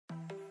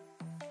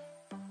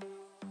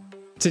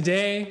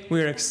Today,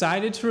 we are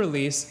excited to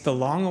release the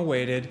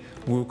long-awaited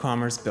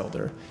WooCommerce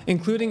Builder,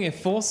 including a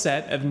full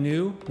set of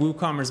new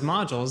WooCommerce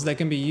modules that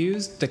can be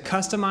used to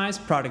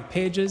customize product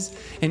pages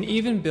and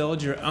even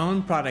build your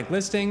own product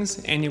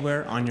listings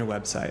anywhere on your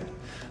website.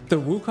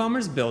 The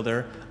WooCommerce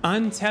Builder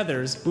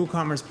untethers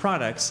WooCommerce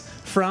products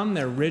from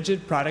their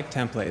rigid product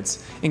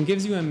templates and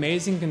gives you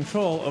amazing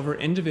control over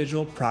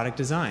individual product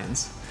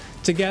designs.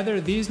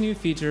 Together, these new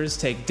features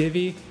take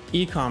Divi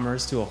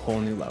e-commerce to a whole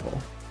new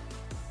level.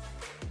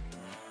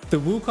 The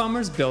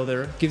WooCommerce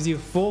Builder gives you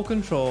full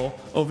control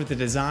over the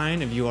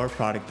design of your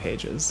product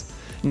pages.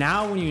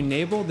 Now, when you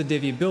enable the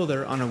Divi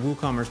Builder on a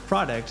WooCommerce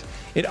product,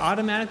 it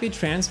automatically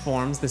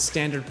transforms the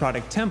standard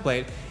product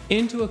template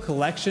into a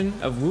collection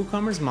of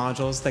WooCommerce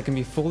modules that can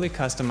be fully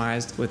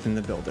customized within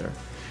the Builder.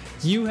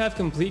 You have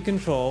complete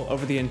control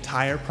over the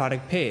entire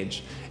product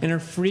page and are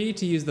free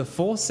to use the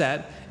full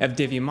set of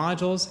Divi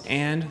modules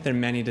and their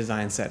many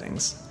design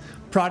settings.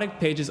 Product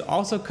pages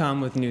also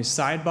come with new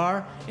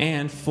sidebar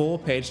and full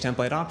page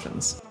template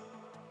options.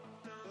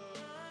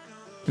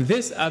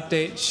 This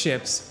update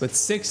ships with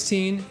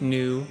 16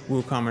 new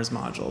WooCommerce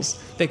modules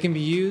that can be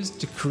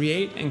used to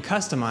create and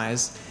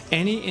customize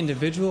any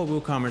individual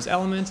WooCommerce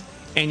element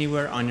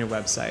anywhere on your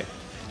website.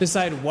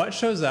 Decide what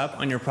shows up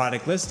on your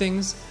product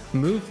listings,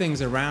 move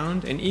things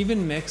around, and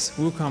even mix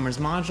WooCommerce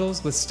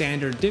modules with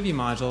standard Divi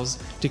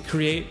modules to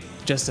create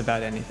just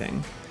about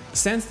anything.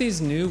 Since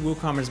these new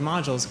WooCommerce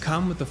modules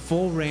come with the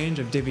full range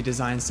of Divi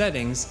design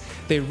settings,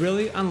 they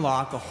really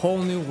unlock a whole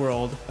new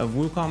world of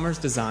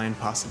WooCommerce design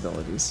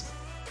possibilities.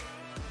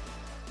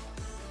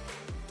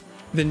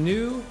 The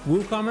new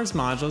WooCommerce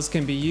modules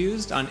can be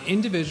used on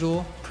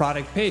individual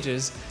product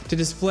pages to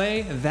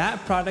display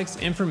that product's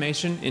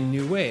information in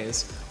new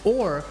ways,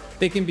 or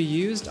they can be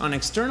used on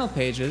external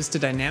pages to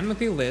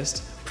dynamically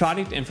list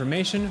product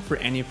information for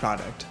any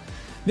product.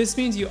 This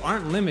means you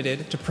aren't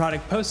limited to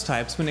product post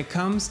types when it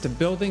comes to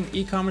building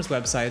e-commerce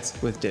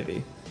websites with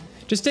Divi.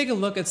 Just take a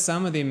look at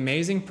some of the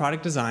amazing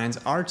product designs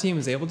our team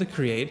was able to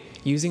create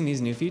using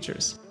these new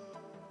features.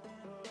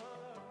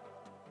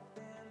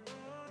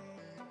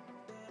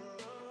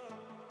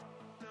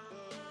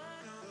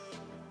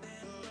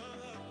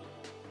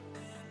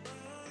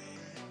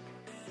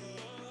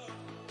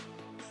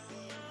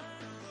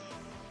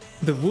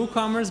 The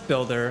WooCommerce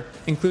Builder,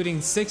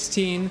 including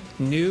 16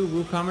 new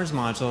WooCommerce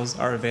modules,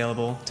 are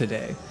available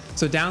today.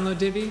 So download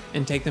Divi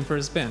and take them for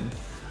a spin.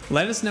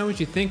 Let us know what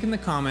you think in the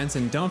comments,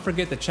 and don't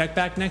forget to check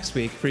back next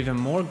week for even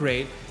more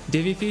great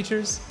Divi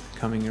features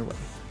coming your way.